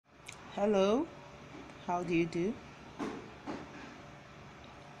Hello, how do you do?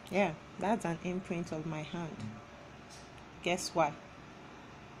 Yeah, that's an imprint of my hand. Guess why?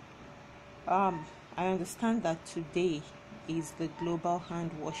 I understand that today is the Global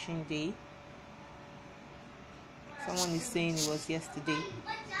Hand Washing Day. Someone is saying it was yesterday,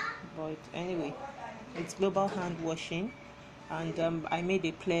 but anyway, it's Global Hand Washing, and I made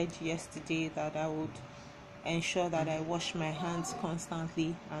a pledge yesterday that I would ensure that I wash my hands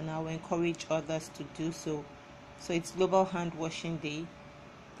constantly, and I will encourage others to do so. So it's Global Hand Washing Day.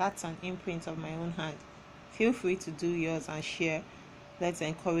 That's an imprint of my own hand. Feel free to do yours and share. Let's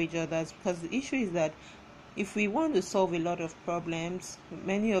encourage others, because the issue is that if we want to solve a lot of problems,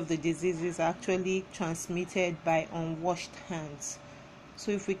 many of the diseases are actually transmitted by unwashed hands. So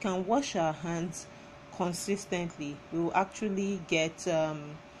if we can wash our hands consistently, we will actually get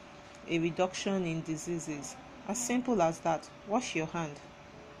a reduction in diseases. As simple as that. Wash your hand.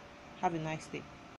 Have a nice day.